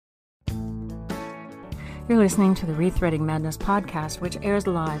You're listening to the Rethreading Madness podcast, which airs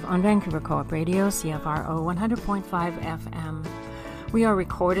live on Vancouver Co-op Radio, CFRO 100.5 FM. We are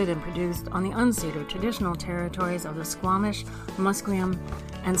recorded and produced on the unceded traditional territories of the Squamish, Musqueam,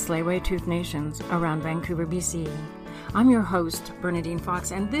 and Tsleil-Waututh nations around Vancouver, BC. I'm your host, Bernadine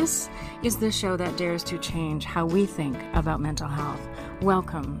Fox, and this is the show that dares to change how we think about mental health.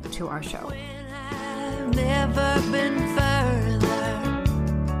 Welcome to our show. I've never been further,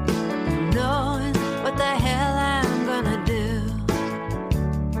 knowing what the hell I'm gonna do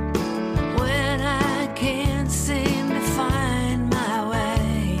when I can't seem to find my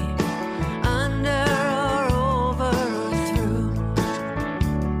way under or over or through.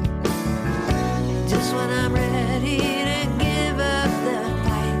 Just when I'm ready to give up the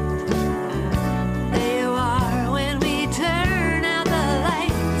fight, there you are when we turn out the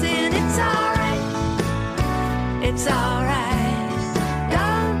lights, and it's alright, it's alright.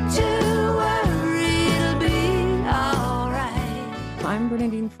 I'm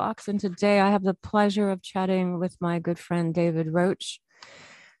Bernadine Fox, and today I have the pleasure of chatting with my good friend David Roche,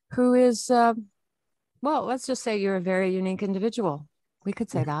 who is, well, let's just say you're a very unique individual. We could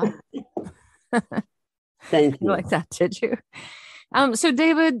say that. Thank you. You like that, did you? So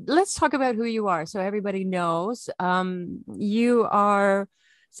David, let's talk about who you are so everybody knows. You are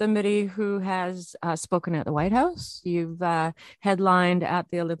somebody who has spoken at the White House. You've headlined at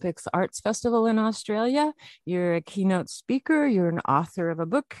the Olympics Arts Festival in Australia. You're a keynote speaker. You're an author of a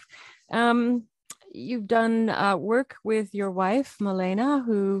book. You've done work with your wife, Milena,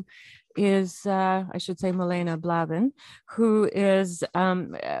 who is, I should say Milena Blavin, who is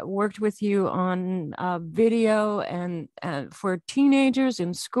worked with you on video and for teenagers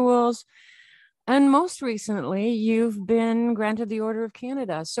in schools. And most recently, you've been granted the Order of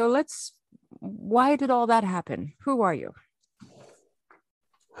Canada. So why did all that happen? Who are you?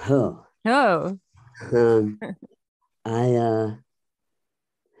 Oh.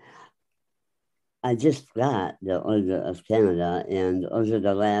 I just got the Order of Canada, and over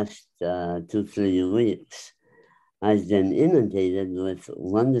the last 2-3 weeks, I've been inundated with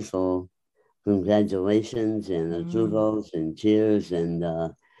wonderful congratulations and approvals and cheers and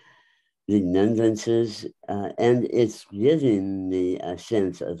remembrances, and it's giving me a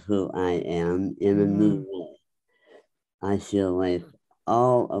sense of who I am in a new way. I feel like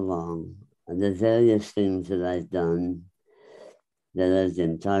all along the various things that I've done, that I've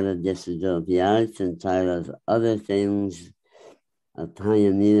been part of disability arts and part of other things, a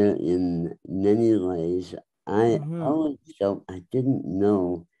pioneer in many ways. I always felt I didn't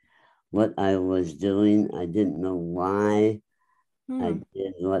know what I was doing. I didn't know why I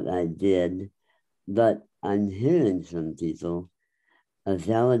did what I did, but I'm hearing from people a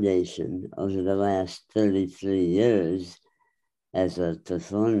validation over the last 33 years as a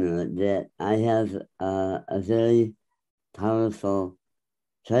performer that I have a very powerful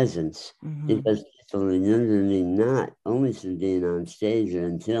presence, because people remember me not only from being on stage or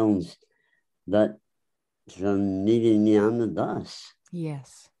in films, but from meeting me on the bus.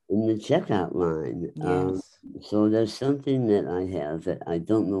 Yes. In the checkout line. Yes. So there's something that I have that I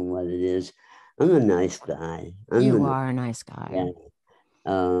don't know what it is. I'm a nice guy. You are a nice guy. Yeah.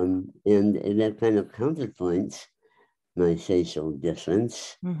 And that kind of counterpoints my facial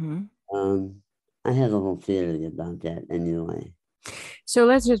difference. I have a whole theory about that anyway. So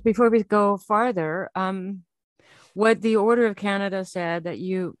let's just, before we go farther, what the Order of Canada said, that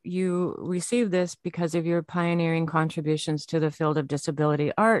you received this because of your pioneering contributions to the field of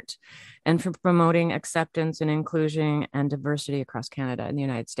disability art and for promoting acceptance and inclusion and diversity across Canada and the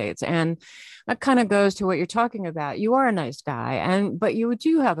United States. And that kind of goes to what you're talking about. You are a nice guy, but you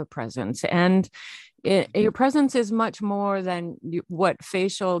do have a presence, and your presence is much more than what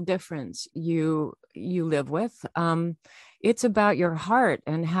facial difference you live with. It's about your heart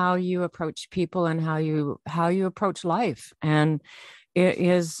and how you approach people and how you approach life. And it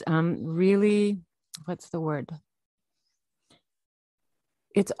is really, what's the word?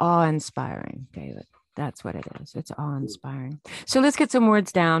 It's awe-inspiring, David. That's what it is. It's awe-inspiring. So let's get some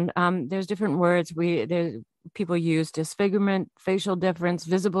words down. There's different words. People use disfigurement, facial difference,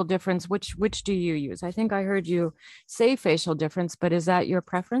 visible difference. Which do you use? I think I heard you say facial difference, but is that your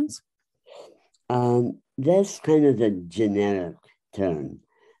preference? That's kind of the generic term.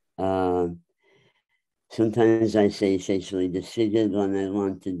 Sometimes I say facially disfigured when I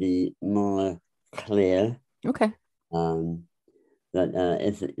want to be more clear. Okay. But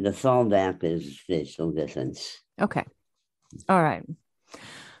if the fallback is facial difference. Okay. All right.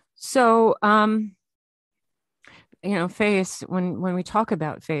 So, face, when we talk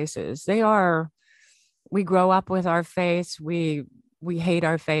about faces, we grow up with our face. We we hate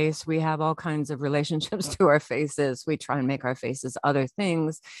our face. We have all kinds of relationships to our faces. We try and make our faces other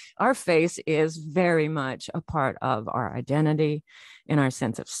things. Our face is very much a part of our identity and our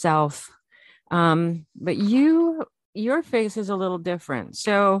sense of self. But your face is a little different.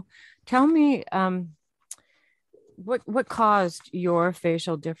 So tell me, what caused your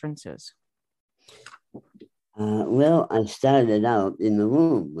facial differences? Well, I started out in the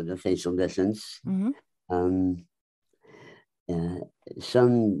womb with a facial difference. Mm-hmm. Um,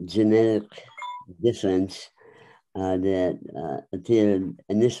 some genetic difference that appeared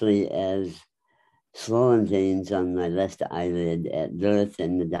initially as swollen veins on my left eyelid at birth,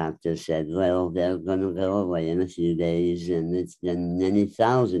 and the doctor said, well, they're going to go away in a few days, and it's been many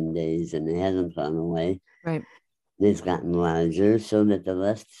thousand days, and they haven't gone away. Right. They've gotten larger, so that the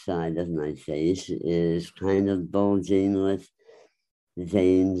left side of my face is kind of bulging with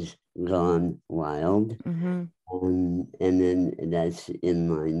veins gone wild. Mm-hmm. And then that's in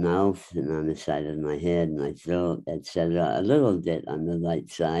my mouth and on the side of my head, my throat, etc. A little bit on the right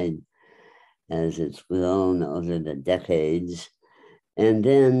side as it's grown over the decades. And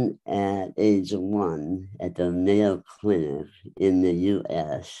then at age 1 at the Mayo Clinic in the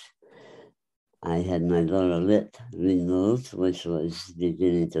US, I had my lower lip removed, which was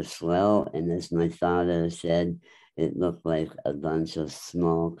beginning to swell. And as my father said, it looked like a bunch of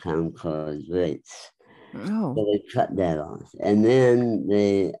small Concord grapes. Oh. So they cut that off. And then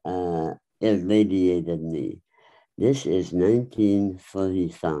they irradiated me. This is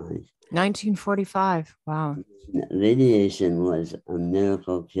 1945. 1945. Wow. Radiation was a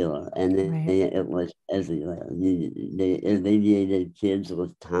miracle cure, and Right. it was everywhere. They irradiated kids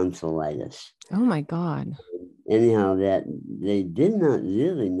with tonsillitis. Oh my God. Anyhow, that they did not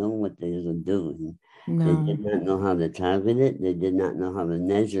really know what they were doing. They No. did not know how to target it. They did not know how to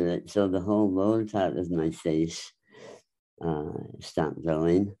measure it. So the whole lower part of my face stopped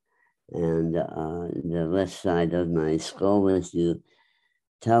growing, and the left side of my skull, if you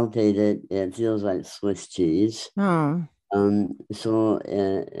palpate it, it feels like Swiss cheese. Oh. So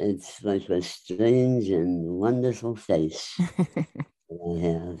it's like a strange and wonderful face that I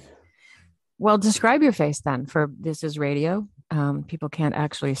have. Well, describe your face then. For this is radio. People can't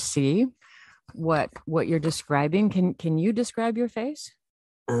actually see what you're describing. Can you describe your face?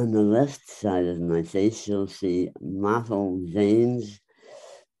 On the left side of my face, you'll see mottled veins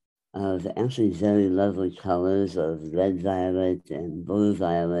of actually very lovely colors of red violet and blue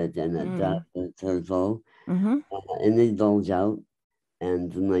violet and a darker purple. Mm-hmm. And they bulge out,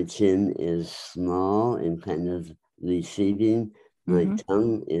 and my chin is small and kind of receding. My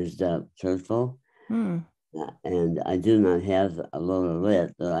tongue is dark purple. Mm. And I do not have a lower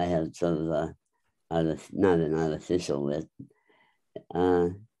lip, but I have sort of not an artificial lip.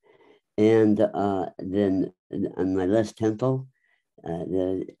 And then on my left temple,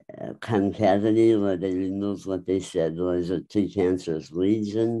 the concavity where they removed what they said was a precancerous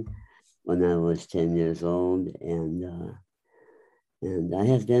lesion when I was 10 years old, and I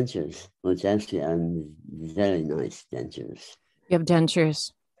have dentures, which actually are very nice dentures. You have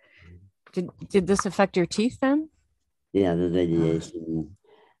dentures. Did this affect your teeth then? Yeah, the radiation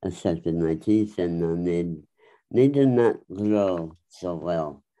affected my teeth, and they did not grow so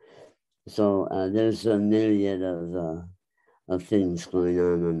well. So there's a myriad of things going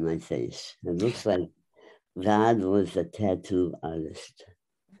on my face. It looks like God was a tattoo artist.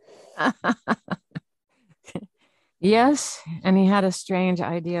 Yes, and he had a strange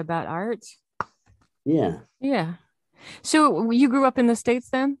idea about art. Yeah. Yeah. So you grew up in the States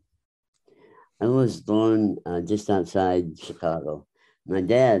then? I was born just outside Chicago. My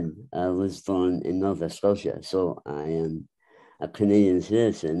dad was born in Nova Scotia, so I am a Canadian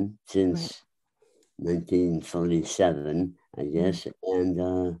citizen since 1947, I guess, and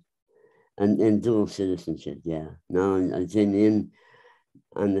dual citizenship. Yeah. Now I've been in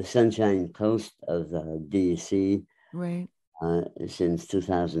on the Sunshine Coast of DC, right, since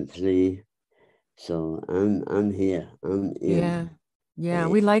 2003. So I'm here. I'm in. Yeah.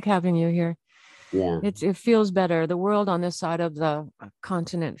 We like having you here. Yeah. It feels better. The world on this side of the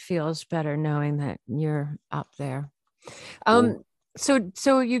continent feels better knowing that you're up there.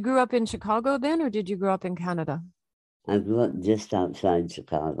 So you grew up in Chicago then, or did you grow up in Canada? I grew up just outside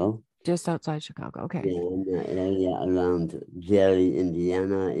Chicago. Just outside Chicago. Okay. Yeah, in the area around Gary,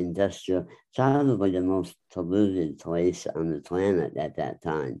 Indiana, industrial, probably the most polluted place on the planet at that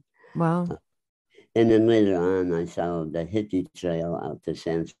time. Wow. And then later on, I followed the hippie trail out to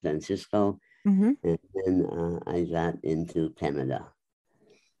San Francisco, and then I got into Canada.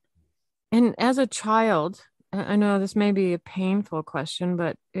 And as a child, I know this may be a painful question,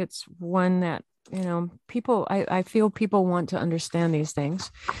 but it's one that You know, people, I feel people want to understand these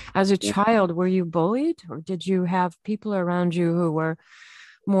things. As a Yeah. child, were you bullied, or did you have people around you who were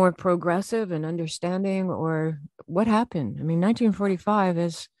more progressive and understanding, or what happened? I mean, 1945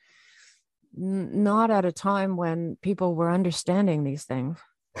 is not at a time when people were understanding these things.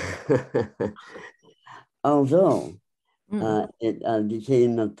 Although Mm. it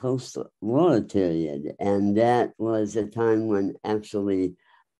became a post-war period, and that was a time when actually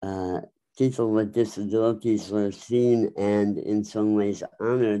people with disabilities were seen and in some ways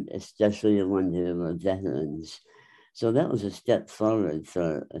honored, especially when they were veterans. So that was a step forward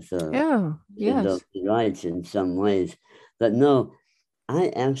for Yeah, yes. disability rights in some ways. But no, I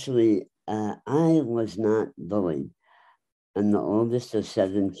actually, I was not bullied. I'm the oldest of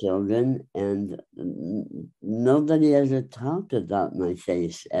 7 children, and nobody ever talked about my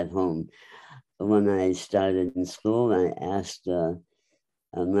face at home. When I started in school, I asked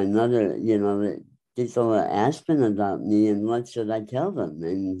my mother, people were asking about me and what should I tell them?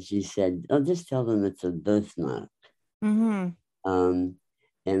 And she said, oh, just tell them it's a birthmark. Mm-hmm. Um,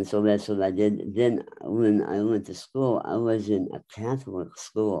 and so that's what I did. Then when I went to school, I was in a Catholic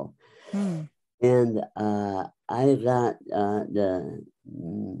school. Mm. And I got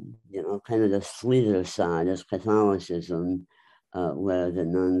kind of the sweeter side of Catholicism, where the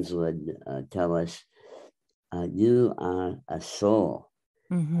nuns would tell us, you are a soul.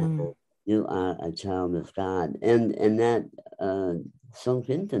 Mm-hmm. You are a child of God. And that sunk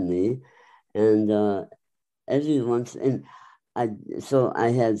into me. And every once, and so I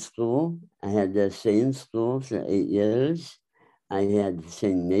had school. I had the same school for 8 years. I had the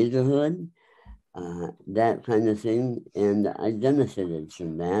same neighborhood. That kind of thing. And I benefited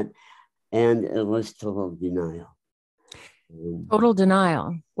from that. And it was total denial. Total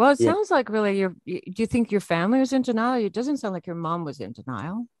denial. Well, it Yeah, sounds like really do you think your family was in denial? It doesn't sound like your mom was in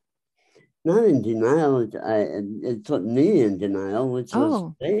denial. not in denial. It put me in denial, which was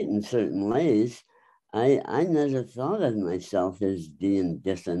Oh. great in certain ways. I never thought of myself as being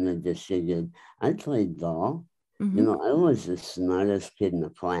different or disfigured. I played ball. Mm-hmm. I was the smartest kid in the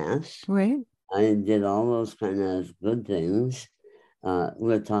class. Right. I did all those kind of good things.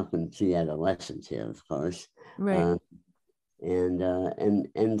 We're talking pre-adolescence here, of course. Right. Uh,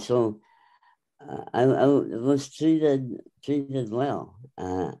 and so I was treated well.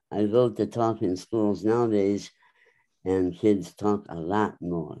 I go to talk in schools nowadays, and kids talk a lot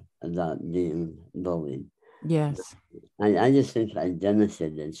more about being bullied. Yes. I just think I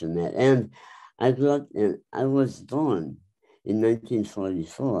benefited from that. And I was born in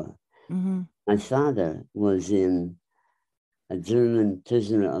 1944. Mm-hmm. My father was in a German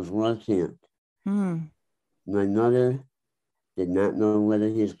prisoner of war camp. Mm. My mother did not know whether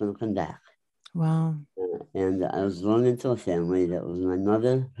he was going to come back. Wow. And I was born into a family that was my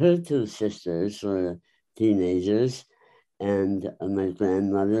mother, her two sisters were teenagers, and my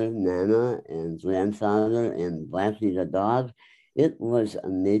grandmother, Nana, and grandfather, and Blackie the dog. It was a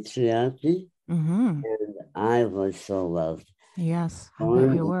matriarchy, Mm-hmm. and I was so loved. Yes, I bet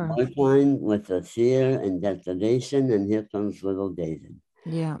Born you in were. wartime with the fear and deprivation, and here comes little David.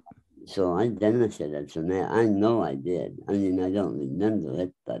 Yeah. So I benefited from that. I know I did. I mean, I don't remember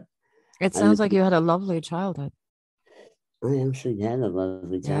it, but It I, sounds like you had a lovely childhood. I actually had a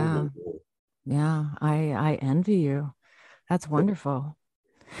lovely Yeah. childhood. Yeah. I envy you. That's wonderful.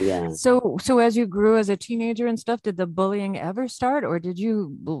 Yeah. So as you grew as a teenager and stuff, did the bullying ever start, or did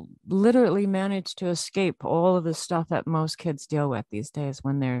you literally manage to escape all of the stuff that most kids deal with these days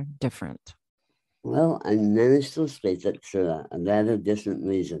when they're different? Well, I managed to escape it for a rather different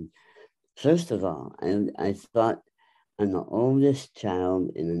reason. First of all, I thought I'm the oldest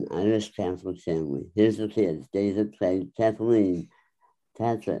child in an Irish Catholic family. Here's the kids: David, Craig, Kathleen,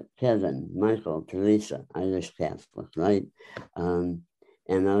 Patrick, Kevin, Michael, Teresa, Irish Catholic, right? Um,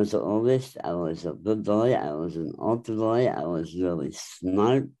 and I was the oldest. I was a good boy. I was an altar boy. I was really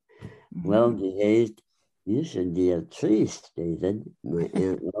smart, well Mhm. behaved. You should be a priest, David. My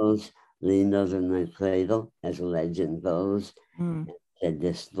Aunt Rose leaned over my cradle, as a legend goes, Mm. said,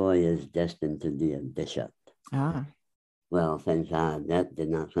 this boy is destined to be a bishop. Ah. Well, thank God that did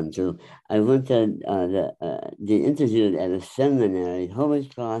not come true. I went to the interview at a seminary, Holy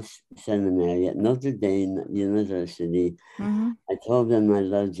Cross Seminary at Notre Dame University. Hmm. I told them I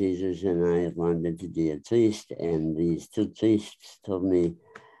love Jesus and I wanted to be a priest. And these two priests told me,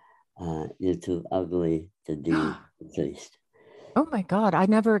 you're too ugly to be a priest. Oh my God. I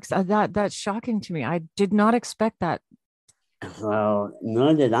never that's shocking to me. I did not expect that. Well,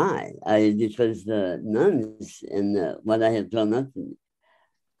 nor did because the nuns and what I had grown up in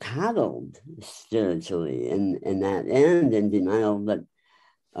coddled spiritually and that and in denial. But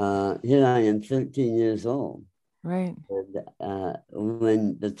Here I am, 13 years old. Right. And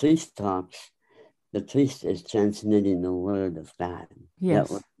when the priest talks, the priest is transmitting the word of God. That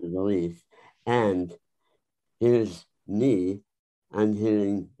was Yes. the belief. And here's me, I'm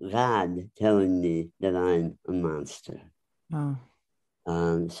hearing God telling me that I'm a monster. Oh.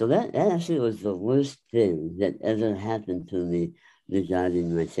 So that actually was the worst thing that ever happened to me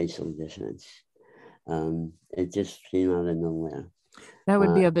regarding my facial difference. It just came out of nowhere. That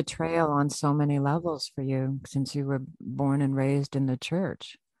would be a betrayal on so many levels for you since you were born and raised in the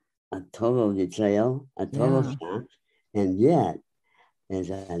church. A total betrayal, a total Yeah. shock. And yet,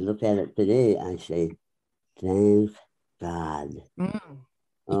 as I look at it today, I say, thank God. Mm.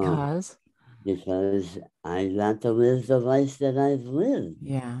 Oh, Because, because I got to live the life that I've lived.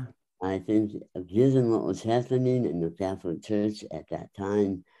 yeah. I think, given what was happening in the Catholic Church at that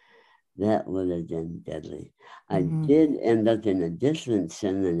time, that would have been deadly. I did end up in a different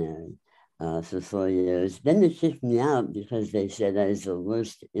seminary for 4 years. Then they kicked me out because they said I was the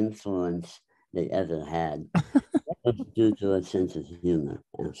worst influence they ever had. That was due to a sense of humor,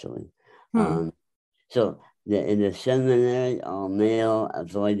 actually. Hmm. So in the seminary, all male,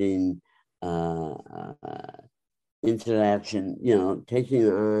 avoiding interaction, taking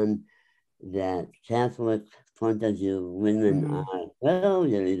on that Catholic point of view, women Mhm. are, well,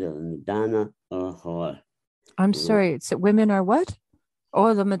 you're either a Madonna or a whore. I'm You know? sorry. So women are what?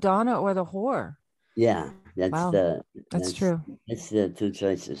 Or the Madonna or the whore. Yeah, that's Wow. the That's true. that's the two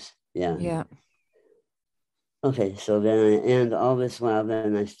choices. Yeah. Yeah. Okay, so then and all this while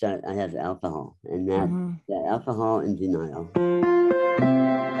then I have alcohol and Hmm. that alcohol and denial.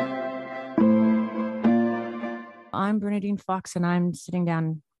 I'm Bernadine Fox, and I'm sitting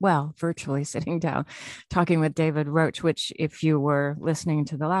down, well, virtually sitting down, talking with David Roche, which, if you were listening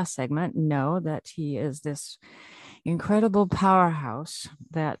to the last segment, know that he is this incredible powerhouse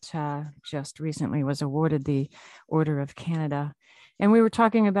that just recently was awarded the Order of Canada. And we were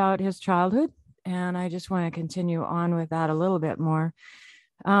talking about his childhood, and I just want to continue on with that a little bit more.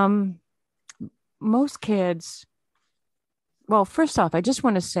 Um, most kids, well, first off, I just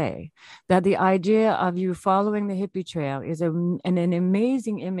want to say that the idea of you following the hippie trail is an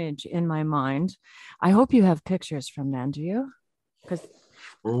amazing image in my mind. I hope you have pictures from then, do you? Because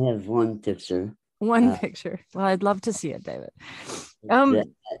I have one picture. one picture. Well, I'd love to see it, David. That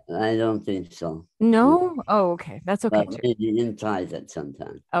I don't think so. No? Oh, okay. That's okay But too. maybe in private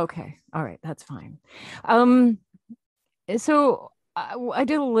sometime. Okay. All right. That's fine. Um, so I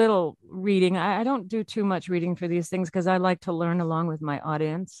did a little reading. I don't do too much reading for these things because I like to learn along with my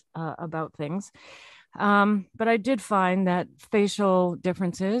audience about things. But I did find that facial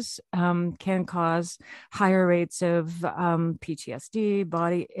differences can cause higher rates of PTSD,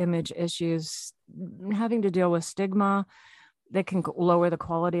 body image issues, having to deal with stigma. They can lower the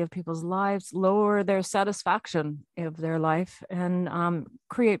quality of people's lives, lower their satisfaction of their life, and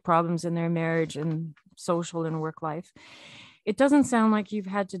create problems in their marriage and social and work life. It doesn't sound like you've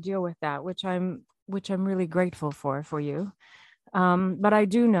had to deal with that, which I'm really grateful for you. But I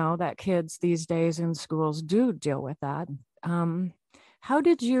do know that kids these days in schools do deal with that. Um, how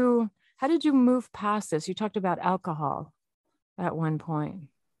did you how did you move past this? You talked about alcohol at one point.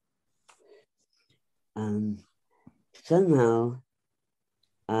 Somehow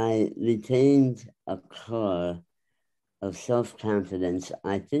I retained a core of self-confidence.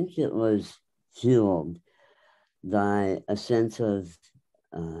 I think it was fueled by a sense of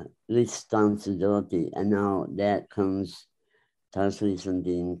responsibility. And now that comes partially from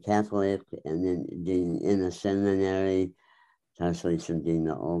being Catholic and then being in a seminary, partially from being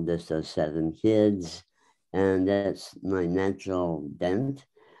the oldest of 7 kids. And that's my natural bent.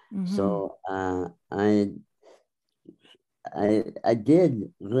 Mm-hmm. So I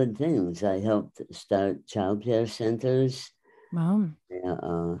did good things. I helped start childcare centers. Wow.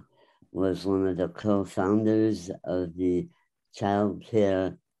 Was one of the co-founders of the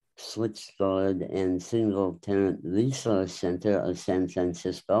childcare switchboard and single parent resource center of San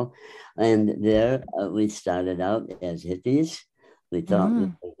Francisco. And there we started out as hippies. We thought we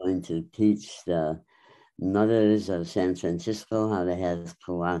were going to teach the mothers of San Francisco how to have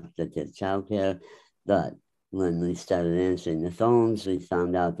cooperative childcare, but when we started answering the phones, we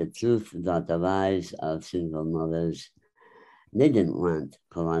found out the truth about the lives of single mothers. They didn't want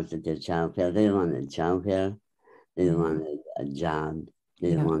cooperative childcare. They wanted childcare. They wanted a job.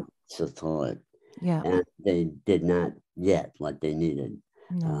 They wanted support. Yeah. And they did not get what they needed.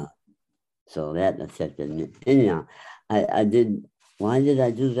 No. So that affected me. Anyhow, I did. Why did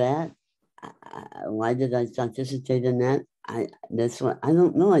I do that? Why did I participate in that? That's what I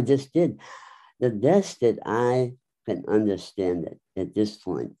don't know. I just did the best that I can understand it. at this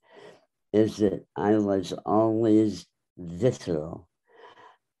point is that I was always visceral,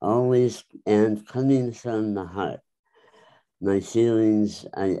 always, and coming from the heart. My feelings,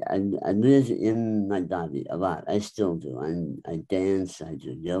 I live in my body a lot. I still do. I dance, I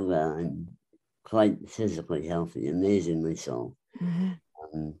do yoga. I'm quite physically healthy, amazingly so.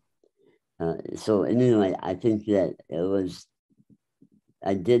 Mm-hmm. So anyway, I think that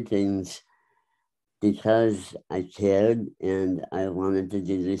I did things because I cared and I wanted to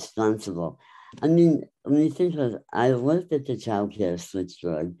be responsible. I mean, when you think of it, I worked at the child care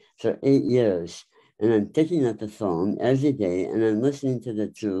switchboard for 8 years, and I'm picking up the phone every day and I'm listening to the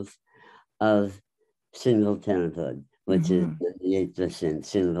truth of single parenthood, which is 98%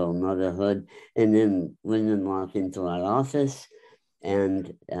 single motherhood. And then women walk into our office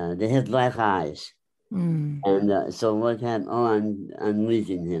and they have black eyes. And so what happened? Oh, I'm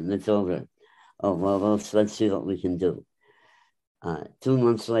leaving him. It's over. Oh, well, let's see what we can do. 2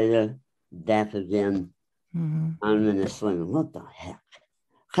 months later, back again. I'm in a swing. What the heck?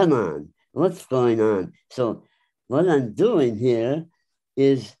 Come on. What's going on? So what I'm doing here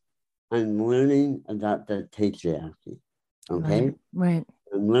is I'm learning about the patriarchy. Okay? Right.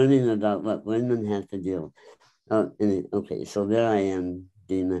 I'm learning about what women have to do. Okay, so there I am,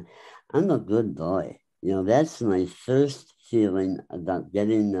 Dina. I'm a good boy. You know, that's my first feeling about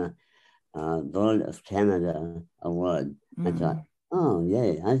getting the Order of Canada Award. I thought, oh,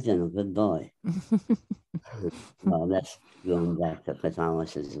 yay, I've been a good boy. Well, that's going back to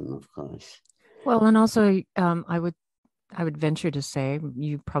Catholicism, of course. Well, and also, I would venture to say,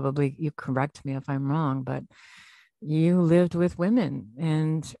 you correct me if I'm wrong, but you lived with women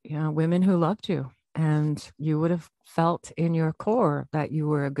and women who loved you, and you would have felt in your core that you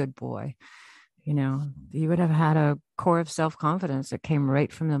were a good boy. You would have had a core of self-confidence that came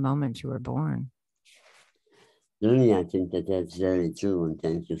right from the moment you were born. Really, I think that that's very true, and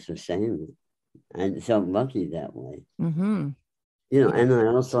thank you for saying it. I felt lucky that way. And I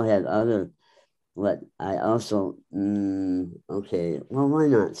also had okay, well, why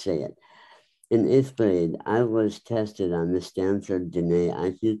not say it? In 8th grade, I was tested on the Stanford Dene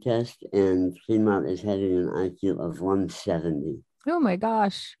IQ test and came out as having an IQ of 170. Oh my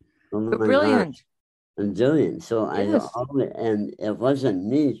gosh. Oh my Brilliant. gosh. I'm brilliant. So Yes. and it wasn't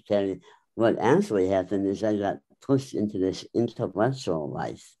me, Terry. What actually happened is I got pushed into this intellectual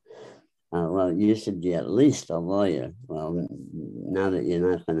life. Well, you should be at least a lawyer. Well, now that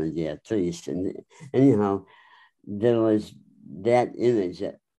you're not going to be a priest. And anyhow, there was that image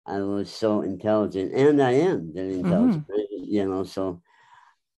that I was so intelligent, and I am very intelligent, so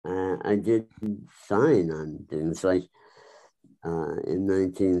I did fine on things like in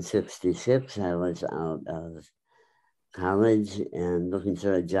 1966, I was out of college and looking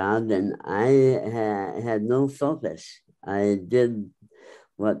for a job, and I had no focus. I did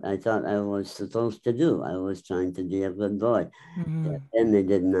what I thought I was supposed to do. I was trying to be a good boy. And they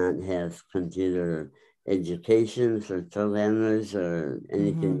did not have computer education for programmers or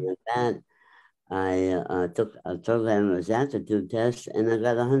anything like that. I took a programmer's aptitude test and I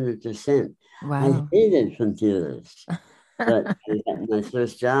got 100%. Wow. I hated computers. But I got my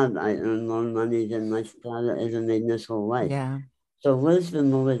first job, I earned more money than my father ever made in his whole life. Yeah. So where's the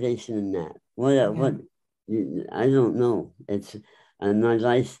motivation in that? What I don't know. It's my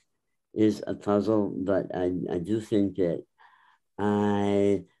life is a puzzle, but I do think that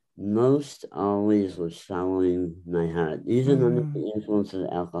I most always was following my heart, even under the influence of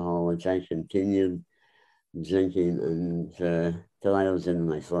alcohol, which I continued drinking until I was in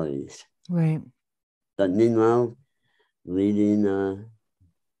my 40s. Right. But meanwhile, leading a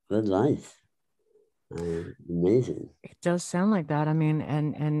good life. Amazing. It does sound like that. I mean,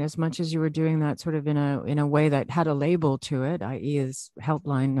 and as much as you were doing that sort of in a way that had a label to it, i.e., as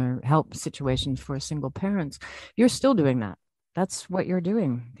helpline or help situations for single parents, you're still doing that. That's what you're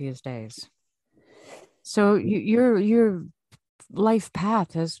doing these days. So your life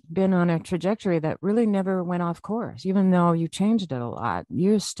path has been on a trajectory that really never went off course, even though you changed it a lot.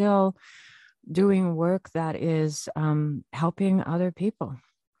 You're still doing work that is helping other people.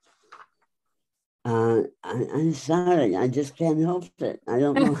 I'm sorry, I just can't help it. I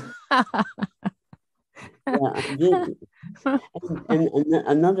don't know. Yeah, I did. And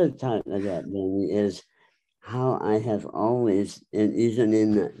another part of that, Danny, is how I have always, and even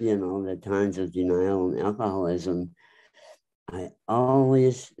in the times of denial and alcoholism, I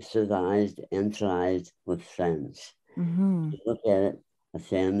always survived and thrived with friends. You look at it, a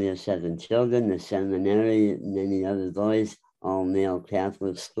family of 7 children, the seminary, many other boys, all male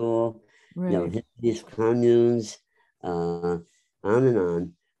Catholic school, hippies, communes, on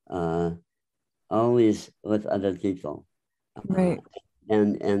and on, always with other people. Right.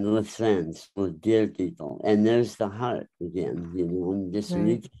 And with friends, with dear people. And there's the heart again, I'm just Right.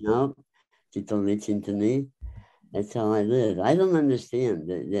 reaching out, people reaching to me. That's how I live. I don't understand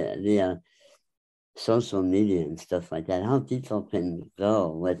the social media and stuff like that, how people can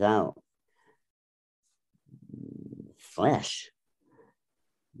go without flesh.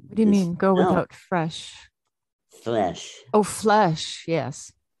 What do you mean? Go without fresh? Flesh. Oh, flesh.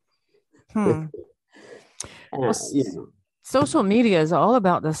 Yes. Well, social media is all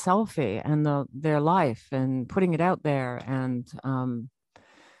about the selfie and their life and putting it out there. And,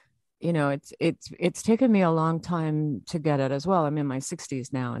 it's taken me a long time to get it as well. I'm in my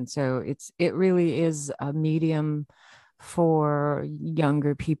 60s now. And so it really is a medium for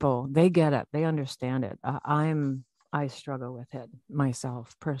younger people. They get it. They understand it. I struggle with it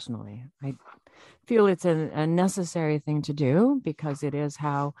myself personally. I feel it's a necessary thing to do because it is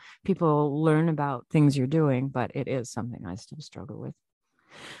how people learn about things you're doing, but it is something I still struggle with.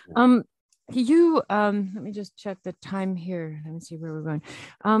 Let me just check the time here. Let me see where we're going.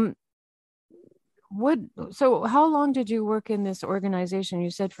 So how long did you work in this organization? You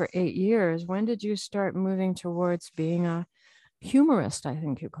said for 8 years. When did you start moving towards being a humorist, I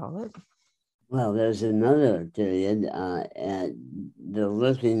think you call it? Well, there's another period at the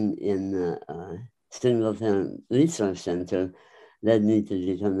working in the Single Parent Resource Center led me to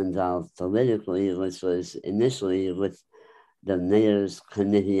become involved politically, which was initially with the Mayor's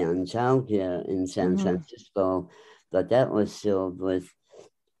Committee on Child Care in San Francisco, but that was filled with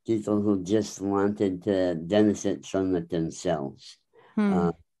people who just wanted to benefit from it themselves.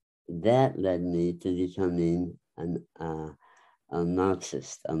 That led me to becoming a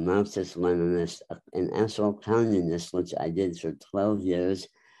Marxist, Leninist, an actual communist, which I did for 12 years.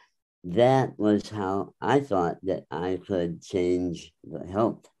 That was how I thought that I could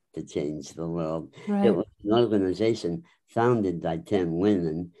help to change the world. Right. It was an organization founded by 10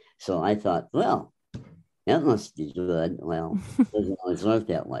 women. So I thought, well, that must be good. Well, it doesn't always work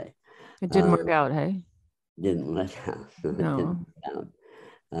that way. It didn't work out, hey? Didn't work out. No. It didn't work out.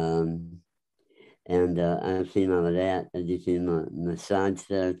 And I came out of that. I became a massage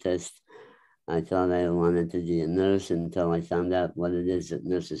therapist. I thought I wanted to be a nurse until I found out what it is that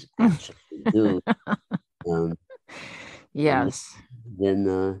nurses actually do. Yes.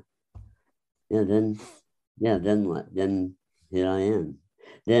 Then what? Then here I am.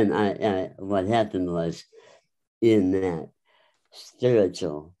 Then what happened was, in that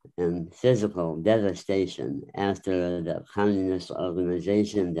spiritual and physical devastation after the communist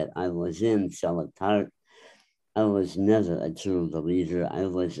organization that I was in fell apart, I was never a true believer. I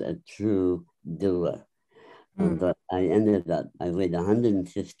was a true doer. But I weighed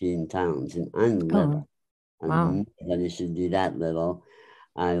 115 pounds, and I'm little. Wow. Nobody should be that little.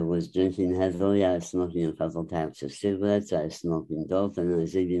 I was drinking heavily. I was smoking a couple packs of cigarettes. I was smoking dope, and I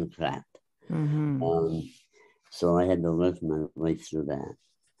was eating crap. So I had to work my way through that.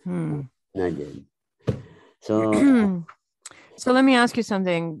 And I did. So, so let me ask you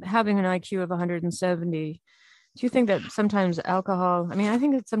something. Having an IQ of 170, do you think that sometimes alcohol, I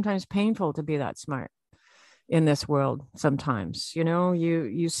think it's sometimes painful to be that smart in this world sometimes,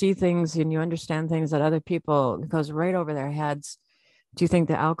 you see things and you understand things that other people, it goes right over their heads. Do you think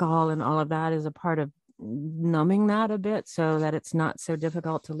the alcohol and all of that is a part of numbing that a bit so that it's not so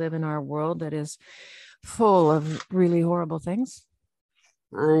difficult to live in our world that is full of really horrible things?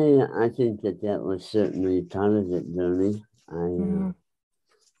 I think that was certainly part of it, Bernie. At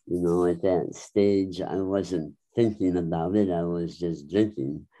that stage, I wasn't thinking about it. I was just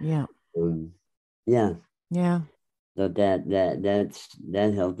drinking. Yeah. Yeah. Yeah. So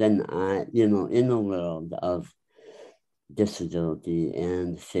that helped. And in the world of disability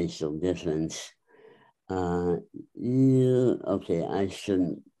and facial difference, I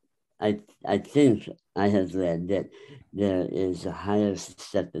think I have read that there is a higher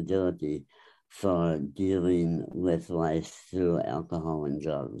susceptibility for dealing with life through alcohol and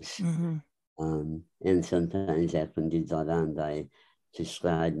drugs. And sometimes that can be brought on by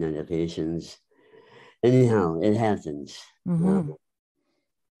prescribed medications. Anyhow, it happens.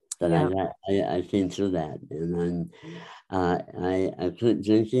 But I came through that. And then I quit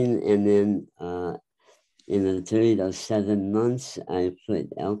drinking, and then in a period of 7 months, I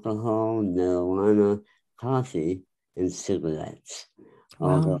quit alcohol, marijuana, coffee, and cigarettes. Wow.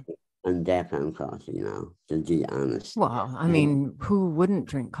 Although I'm back on coffee now, to be honest. Well, who wouldn't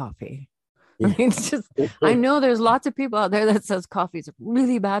drink coffee? It's just, I know there's lots of people out there that says coffee is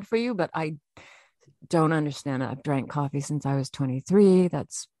really bad for you, but I don't understand it. I've drank coffee since I was 23.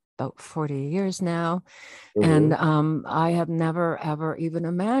 That's about 40 years now. And I have never, ever even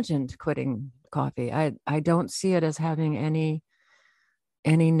imagined quitting coffee. I don't see it as having any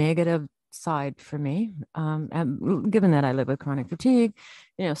negative side for me. And given that I live with chronic fatigue,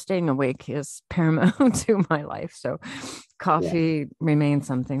 staying awake is paramount to my life. So coffee remains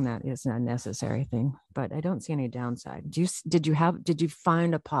something that is a necessary thing, but I don't see any downside. Did you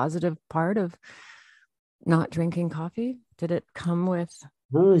find a positive part of not drinking coffee? Did it come with?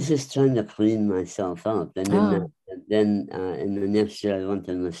 I was just trying to clean myself up. And then, in the next year, I went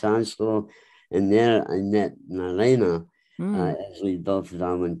to massage school, and there I met Marlena, as we both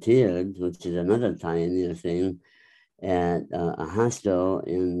volunteered, which is another pioneer thing, at a hospital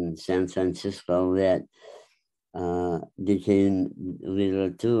in San Francisco that we were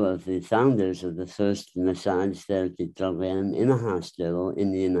two of the founders of the first massage therapy program in a hospital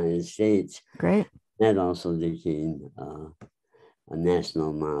in the United States. Great. That also became a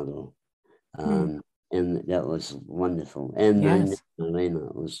national model. And that was wonderful. And I met Marlena,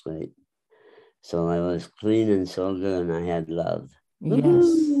 it was great. So I was clean and sober, and I had love.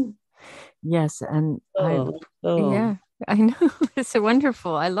 Yes. And I know. It's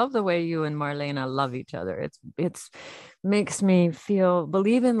wonderful. I love the way you and Marlena love each other. It's makes me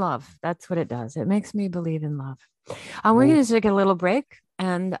believe in love. That's what it does. It makes me believe in love. We're going to take a little break,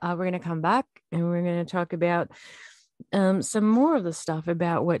 and we're going to come back, and we're going to talk about some more of the stuff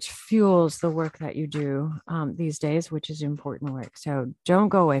about which fuels the work that you do these days, which is important work. So don't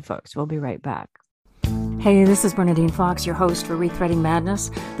go away, folks. We'll be right back. Hey, this is Bernadine Fox, your host for Rethreading Madness,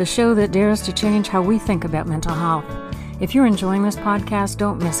 the show that dares to change how we think about mental health. If you're enjoying this podcast,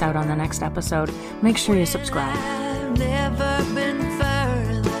 don't miss out on the next episode. Make sure you subscribe. I've never been further.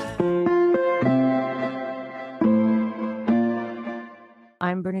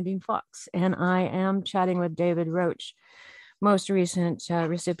 I'm Bernadine Fox, and I am chatting with David Roche, most recent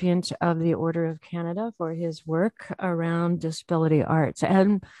recipient of the Order of Canada for his work around disability arts.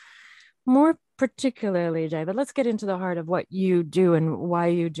 And more particularly, David, let's get into the heart of what you do and why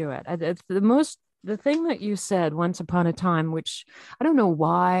you do it. The thing that you said once upon a time, which I don't know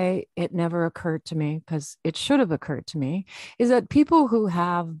why it never occurred to me, because it should have occurred to me, is that people who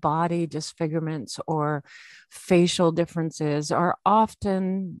have body disfigurements or facial differences are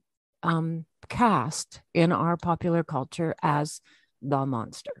often cast in our popular culture as the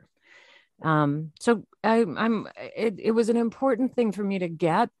monster. So it was an important thing for me to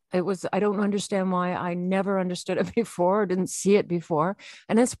get. I don't understand why I never understood it before, or didn't see it before.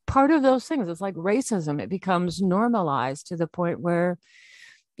 And it's part of those things. It's like racism. It becomes normalized to the point where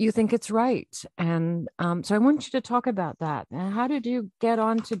you think it's right. And so I want you to talk about that. And how did you get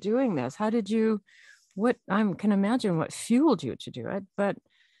on to doing this? I can imagine what fueled you to do it, but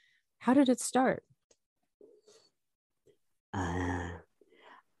how did it start?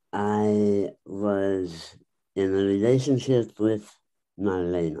 I was in a relationship with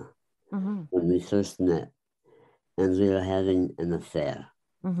Marlena when we first met, and we were having an affair.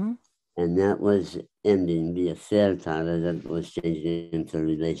 And that was ending. The affair part of it was changing into a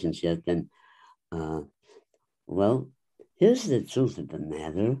relationship. And, well, here's the truth of the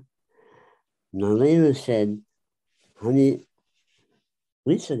matter. Marlena said, honey,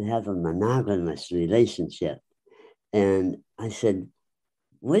 we should have a monogamous relationship. And I said,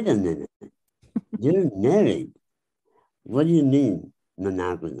 wait a minute, you're married. What do you mean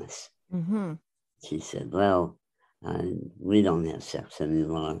monogamous? She said, well, we don't have sex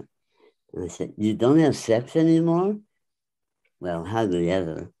anymore. And I said, you don't have sex anymore? Well, hardly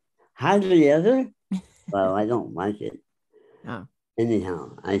ever. Hardly ever? Well, I don't like it.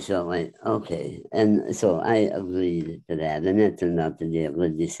 Anyhow, I felt like, okay. And so I agreed to that, and it turned out to be a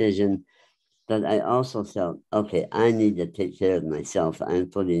good decision. But I also felt, okay, I need to take care of myself. I'm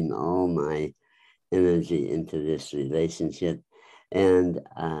putting all my energy into this relationship. And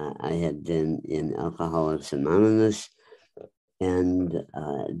I had been in Alcoholics Anonymous, and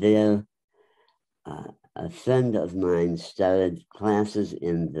there a friend of mine started classes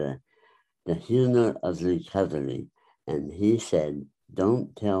in the humor of recovery. And he said,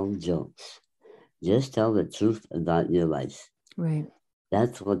 don't tell jokes. Just tell the truth about your life. Right.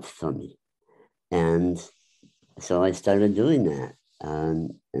 That's what's funny. And so I started doing that.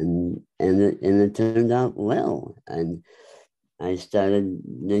 And it turned out well. And I started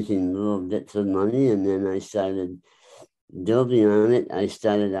making little bits of money, and then I started building on it. I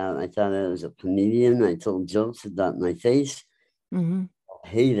started out, I thought I was a comedian. I told jokes about my face.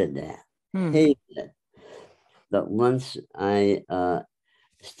 Hated that. Hated it. But once I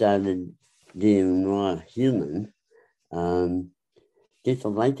started being more human,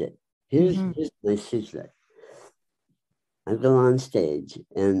 people liked it. Here's my secret. I go on stage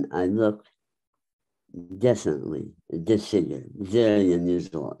and I look definitely disfigured, very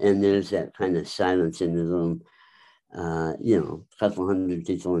unusual. And there's that kind of silence in the room, a couple hundred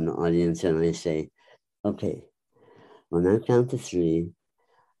people in the audience, and I say, okay, when I count to three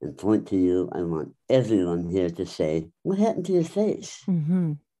and point to you, I want everyone here to say, what happened to your face?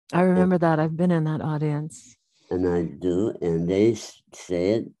 Mm-hmm. I remember that. I've been in that audience. And I do, and they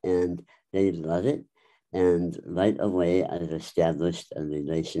say it, and they love it. And right away, I've established a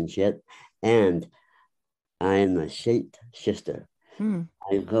relationship, and I'm a shape shifter. Mm.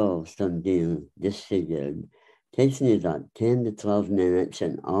 I go from being disfigured, takes me about 10 to 12 minutes,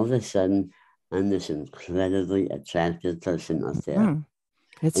 and all of a sudden, I'm this incredibly attractive person up there. Mm.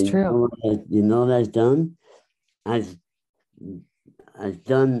 It's And true. you know what I've done? I've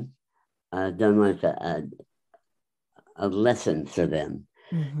done like a lesson for them,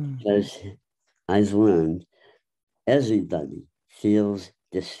 Mm-hmm. because I've learned everybody feels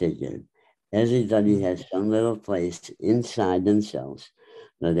disfigured. Everybody has some little place inside themselves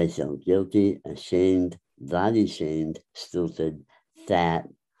where they feel guilty, ashamed, body shamed, stupid, fat,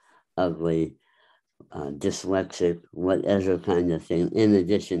 ugly, dyslexic, whatever kind of thing, in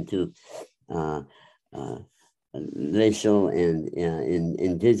addition to uh, uh, racial and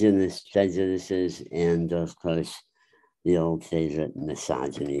indigenous prejudices, and of course, the old favorite,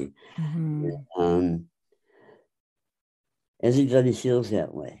 misogyny. Mm-hmm. Everybody feels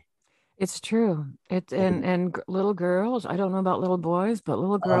that way. It's true. And little girls, I don't know about little boys, but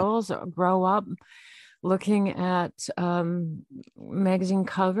little girls grow up looking at magazine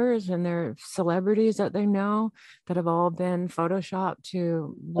covers, and their celebrities that they know that have all been photoshopped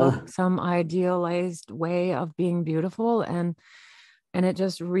to look some idealized way of being beautiful, and it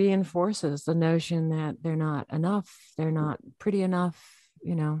just reinforces the notion that they're not enough, they're not pretty enough.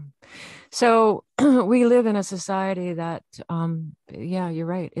 So we live in a society that, yeah, you're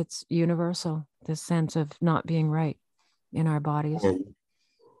right. It's universal, this sense of not being right in our bodies.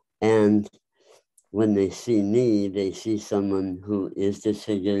 And when they see me, they see someone who is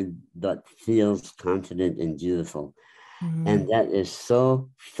disfigured but feels confident and beautiful. Mm-hmm. And that is so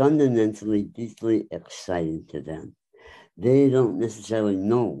fundamentally, deeply exciting to them. They don't necessarily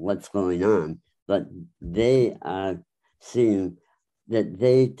know what's going on, but they are seeing that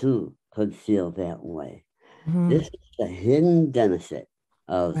they too could feel that way. Mm-hmm. This is the hidden benefit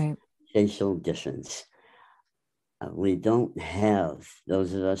of Right. facial difference. We don't have,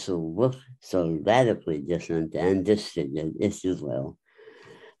 those of us who look so radically different and disfigured, if you will,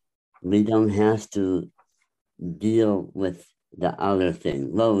 we don't have to deal with the other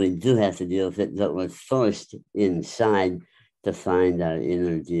thing. Well, we do have to deal with it, but we're forced inside to find our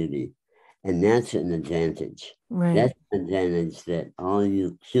inner beauty. And that's an advantage. Right. That's an advantage that all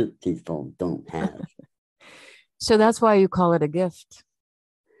you cute people don't have. So that's why you call it a gift.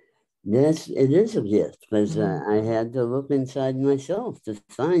 Yes, it is a gift, because I had to look inside myself to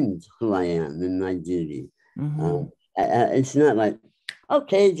find who I am and my beauty. Mm-hmm. It's not like,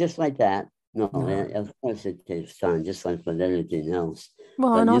 okay, just like that. No, No. of course it takes time, just like with everything else.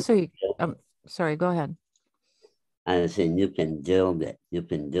 Well, But and also, sorry, go ahead. I was saying you can build it. You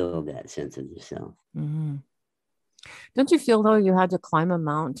can build that sense of yourself. Mm-hmm. Don't you feel though you had to climb a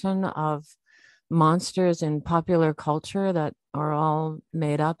mountain of monsters in popular culture that are all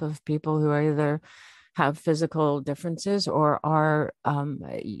made up of people who are either have physical differences or are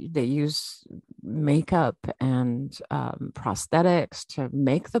they use makeup and prosthetics to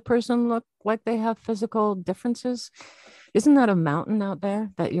make the person look like they have physical differences? Isn't that a mountain out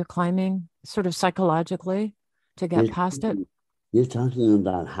there that you're climbing sort of psychologically to get past it? You're talking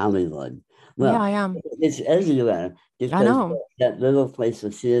about Hollywood. Well, Yeah, I am. it's everywhere, I because know. that little place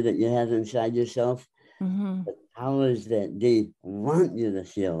of fear that you have inside yourself, Mm-hmm. the powers that they want you to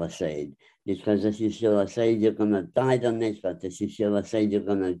feel afraid. Because if you feel afraid, you're going to buy the makeup. If you feel afraid, you're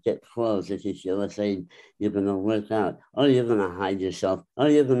going to get clothes. If you feel afraid, you're going to work out. Or you're going to hide yourself. Or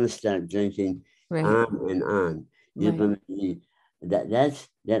you're going to start drinking, Right. on and on. You're Right. going to be, that's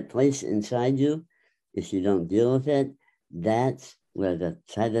that place inside you. If you don't deal with it, that's where the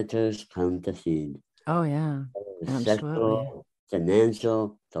predators come to feed. Oh yeah. Absolutely. Sexual,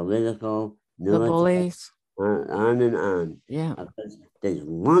 financial, political, The military, bullies. on and on. Yeah. Because they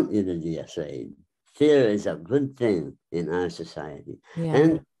want you to be afraid. Fear is a good thing in our society. Yeah.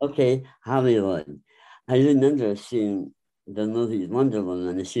 And okay, Hollywood. I remember seeing the movie Wonder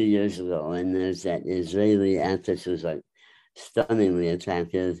Woman a few years ago, and there's that Israeli actress who's like stunningly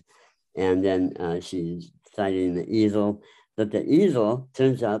attractive, and then she's fighting the evil, but the evil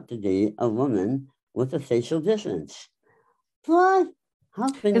turns out to be a woman with a facial difference. What? How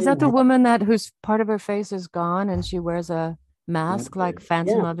can Is you that the have... woman that whose part of her face is gone and she wears a mask like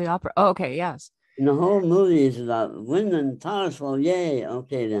Phantom of the Opera? Oh, okay, yes. And the whole movie is about women powerful, yay.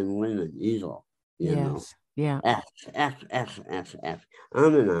 Okay, then women evil, you know. Yes. Yeah. F, F, F, F, F.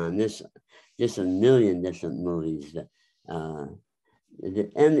 On and on. There's just a million different movies that, and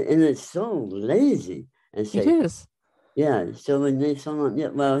it's so lazy. And It say, is. yeah, so when they someone, yeah,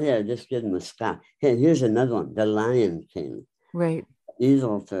 well, here, just give them a scar. Here, here's another one, The Lion King. Right.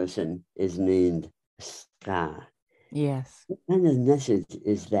 Evil person is named Scar. Yes. What kind of message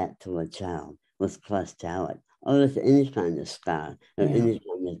is that to a child with plus talent or with any kind of scar or Yeah. any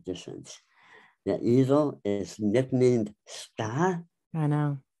kind of difference? That evil is nicknamed Scar? I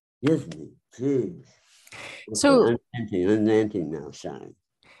know. Disney, jeez. So Okay, I'm ranting now, sorry.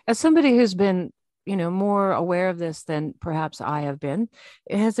 as somebody who's been, more aware of this than perhaps I have been,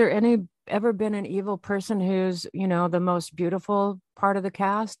 has there ever been an evil person who's, the most beautiful part of the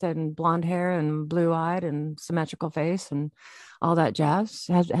cast and blonde hair and blue eyed and symmetrical face and all that jazz?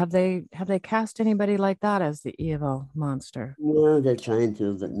 Have they cast anybody like that as the evil monster? Well, they're trying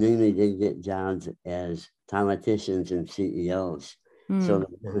to, but mainly they get jobs as politicians and CEOs. Hmm. So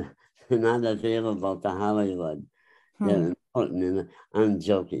they're not available to Hollywood. Hmm. They're important. And I'm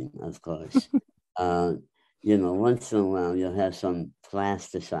joking, of course. uh, once in a while you'll have some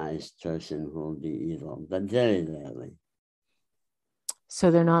plasticized person who will be evil, but very rarely.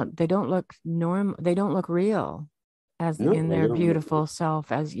 So they don't look they don't look real as No, in they their don't. beautiful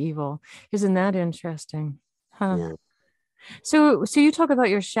self as evil. Isn't that interesting? Huh. Yeah. So you talk about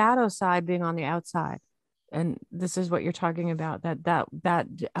your shadow side being on the outside. And this is what you're talking about,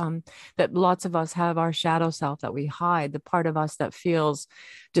 that lots of us have our shadow self that we hide, the part of us that feels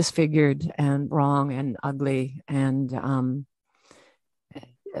disfigured and wrong and ugly. And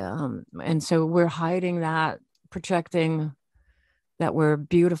so we're hiding that, projecting that we're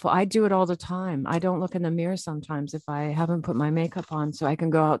beautiful. I do it all the time. I don't look in the mirror sometimes if I haven't put my makeup on, so I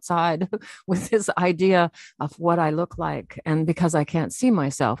can go outside with this idea of what I look like. And because I can't see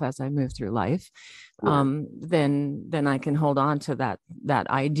myself as I move through life, Yeah. then I can hold on to that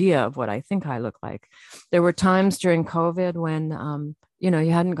idea of what I think I look like. There were times during COVID when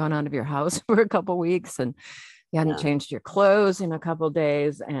you hadn't gone out of your house for a couple of weeks and you hadn't changed your clothes in a couple of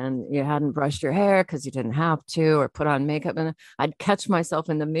days and you hadn't brushed your hair because you didn't have to or put on makeup. And I'd catch myself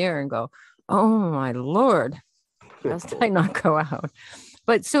in the mirror and go, oh my Lord, best I not go out.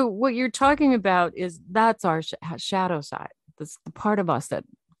 But so what you're talking about is that's our shadow side. That's the part of us that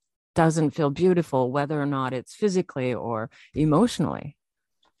doesn't feel beautiful, whether or not it's physically or emotionally.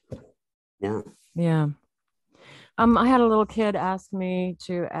 Yeah. Yeah. I had a little kid ask me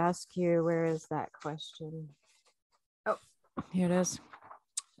to ask you, where is that question? Oh, here it is.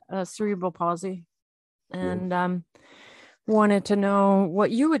 Cerebral palsy. And wanted to know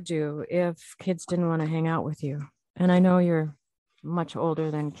what you would do if kids didn't want to hang out with you. And I know you're much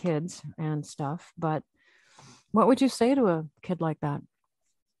older than kids and stuff, but what would you say to a kid like that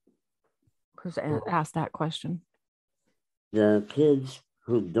who's asked that question? The kids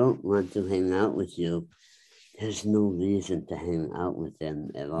who don't want to hang out with you, there's no reason to hang out with them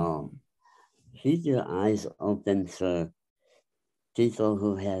at all. Keep your eyes open for people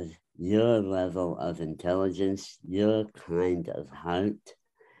who have your level of intelligence, your kind of heart.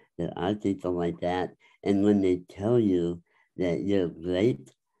 There are people like that. And when they tell you that you're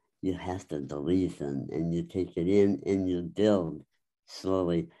great, you have to believe them and you take it in and you build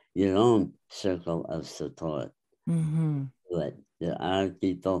slowly your own circle of support. Mm-hmm. But there are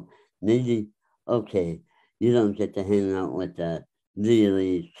people, maybe, okay, you don't get to hang out with the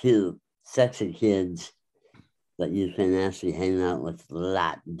really cute, sexy kids, but you can actually hang out with a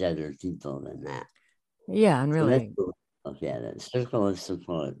lot better people than that. Yeah, and really, So look at it. Circle of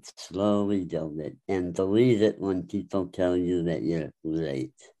support. Slowly build it and believe it when people tell you that you're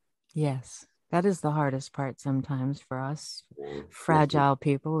great. yes, that is the hardest part sometimes for us, Yeah, fragile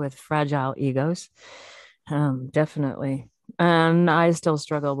people with fragile egos. Definitely. And I still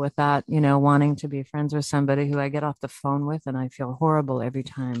struggle with that, wanting to be friends with somebody who I get off the phone with and I feel horrible every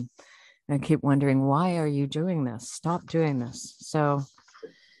time. I keep wondering, why are you doing this? Stop doing this. So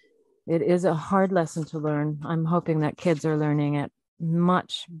it is a hard lesson to learn. I'm hoping that kids are learning it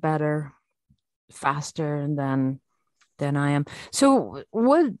much better, faster than I am. So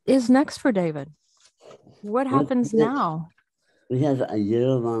what is next for David? What happens now? We have a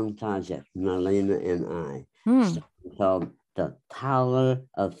year-long project, Marlena and I, called The Power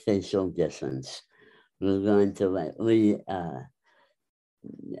of Facial Difference. We're going to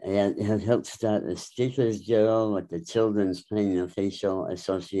have helped start a Speakers Bureau with the Children's Craniofacial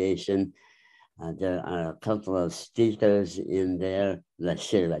Association. There are a couple of speakers in there,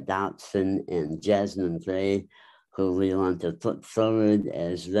 Sheila Dobson and Jasmine Gray, who we want to put forward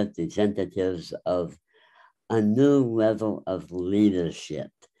as representatives of a new level of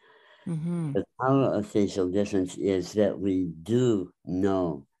leadership. Mm-hmm. The power of facial difference is that we do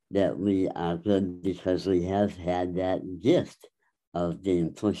know that we are good because we have had that gift of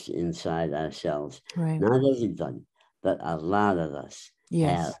being pushed inside ourselves. Right. Not everybody, but a lot of us have.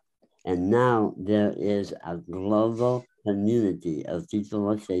 Yes. And now there is a global community of people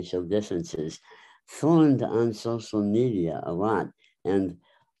with facial differences formed on social media a lot. And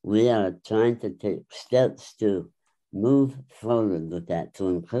we are trying to take steps to move forward with that, to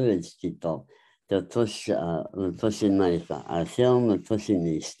encourage people to push. We're pushing like our film, we're pushing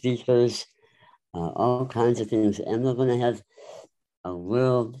these speakers, all kinds of things. And we're going to have a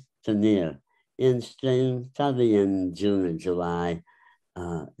world premiere in spring, probably in June or July,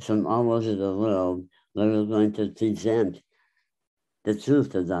 from all over the world, where we're going to present the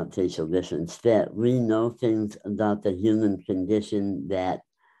truth about facial difference, that we know things about the human condition that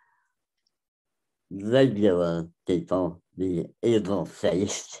regular people, the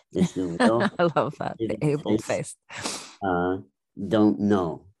able-faced, if you will, I love that. The able-faced. don't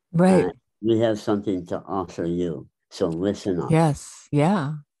know. Right. We have something to offer you, so listen up. Yes.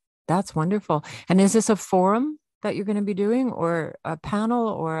 Yeah. That's wonderful. And is this a forum that you're going to be doing, or a panel,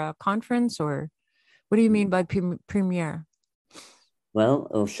 or a conference, or what do you mean by premiere? Well,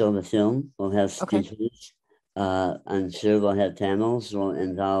 we'll show the film. We'll have speakers. Okay. I'm sure we'll have panels. We'll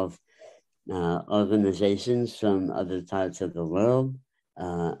involve organizations from other parts of the world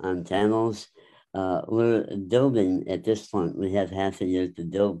on panels. We're building at this point. We have half a year to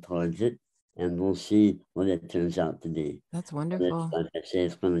build towards it, and we'll see what it turns out to be. That's wonderful. Like I say,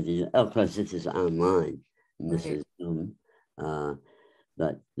 it's going to be, of course, this is online. And this right. is Zoom.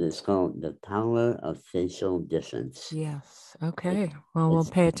 But it's called The Power of Facial Difference. Yes. Okay. Well, we'll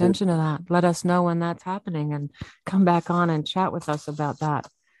pay attention to that. Let us know when that's happening and come back on and chat with us about that,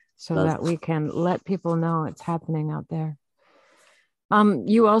 so that we can let people know it's happening out there.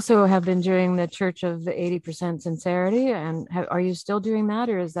 You also have been doing the Church of 80% Sincerity, and are you still doing that,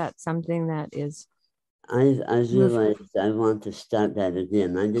 or is that something that is? I realized I want to start that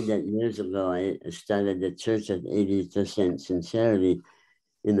again. I did that years ago. I started the Church of 80% Sincerity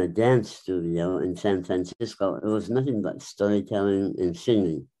in a dance studio in San Francisco. It was nothing but storytelling and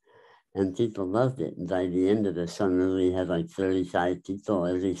singing, and people loved it. And by the end of the summer, we had like 35 people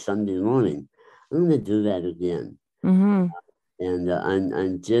every Sunday morning. I'm going to do that again. Mm-hmm. And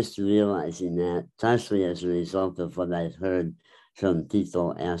I'm just realizing that, partially as a result of what I've heard from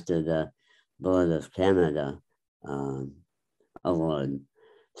people after the Order of Canada award.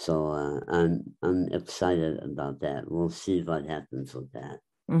 So I'm excited about that. We'll see what happens with that.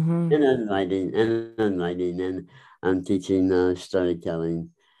 Mm-hmm. And I'm writing, and I'm teaching storytelling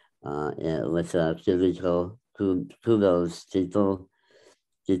with critical kudos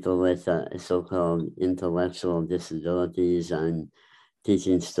people with so-called intellectual disabilities. I'm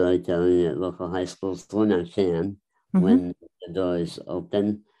teaching storytelling at local high schools when I can, when the door is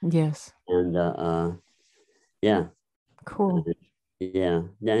open. Yes. And yeah. Cool. Yeah,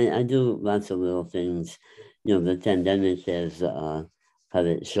 I do lots of little things. You know, the pandemic has cut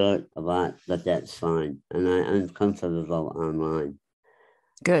it short a lot, but that's fine. And I'm comfortable online.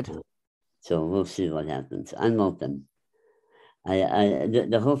 Good. So we'll see what happens. I'm open.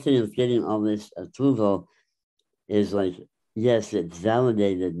 The whole thing of getting all this approval is like, yes, it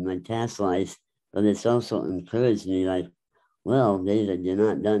validated my past life, but it's also encouraged me like, well, David, you're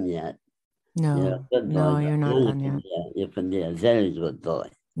not done yet. No, you're a good boy, no, you're not done yet. You can be a very good boy.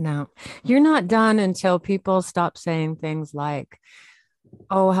 No, you're not done until people stop saying things like,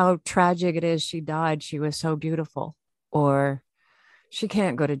 oh, how tragic it is she died. She was so beautiful. Or she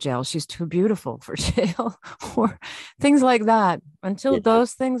can't go to jail. She's too beautiful for jail. Or things like that. Until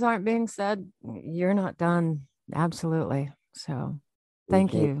those things aren't being said, you're not done. Absolutely. So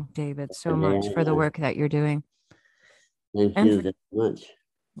thank you, David, so much for the work that you're doing. Thank you very much.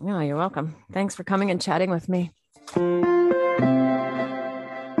 No, you're welcome. Thanks for coming and chatting with me.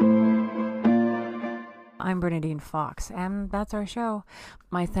 I'm Bernadine Fox, and that's our show.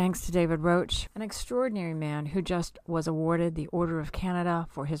 My thanks to David Roche, an extraordinary man who just was awarded the Order of Canada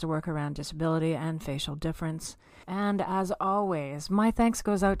for his work around disability and facial difference. And as always, my thanks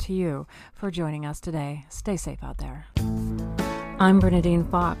goes out to you for joining us today. Stay safe out there. I'm Bernadine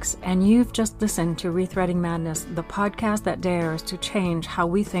Fox, and you've just listened to Rethreading Madness, the podcast that dares to change how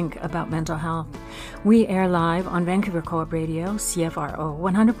we think about mental health. We air live on Vancouver Co-op Radio, CFRO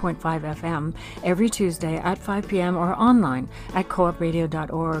 100.5 FM, every Tuesday at 5 p.m. or online at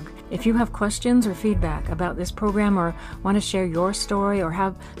coopradio.org. If you have questions or feedback about this program or want to share your story or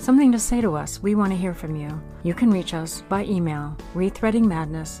have something to say to us, we want to hear from you. You can reach us by email,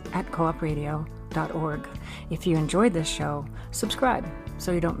 rethreadingmadness@coopradio.org. If you enjoyed this show, subscribe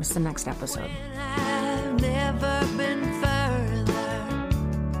so you don't miss the next episode. I've never been further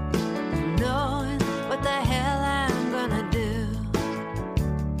from knowing what the hell I'm gonna do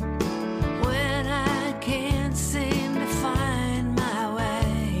when I can't seem to find my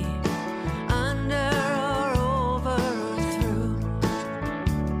way under or over or through.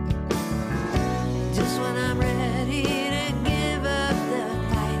 Just when I'm ready to give up the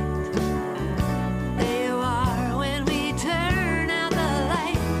fight, there you are when we turn out the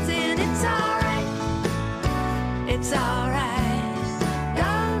lights, and it's alright, it's alright.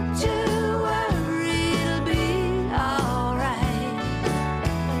 Don't you worry, it'll be alright.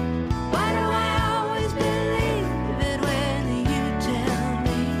 Why do I always believe it when you tell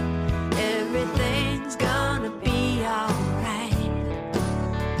me everything's gonna be alright?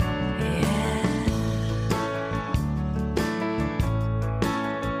 Yeah.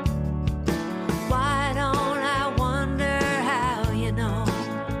 Why don't I wonder how you know?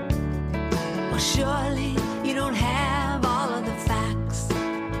 Well, surely you don't have all of the facts.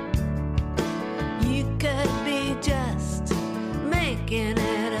 You could be just making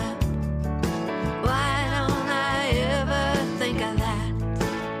it up. Why don't I ever think of that?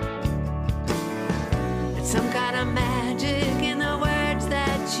 It's some kind of magic in the words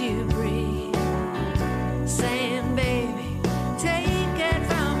that you breathe, saying, baby, take it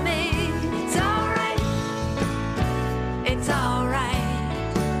from me. It's alright, it's alright.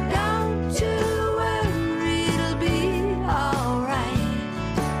 Don't you worry, it'll be alright.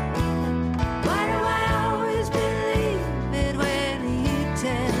 Why do I always believe it when you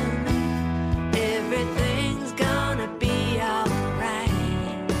tell me everything's gonna be alright?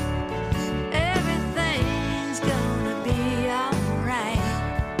 Everything's gonna be alright.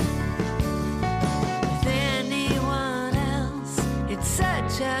 With anyone else, it's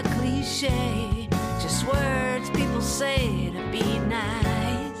such a cliche, just words people say to be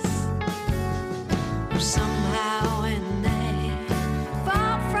nice. Or somehow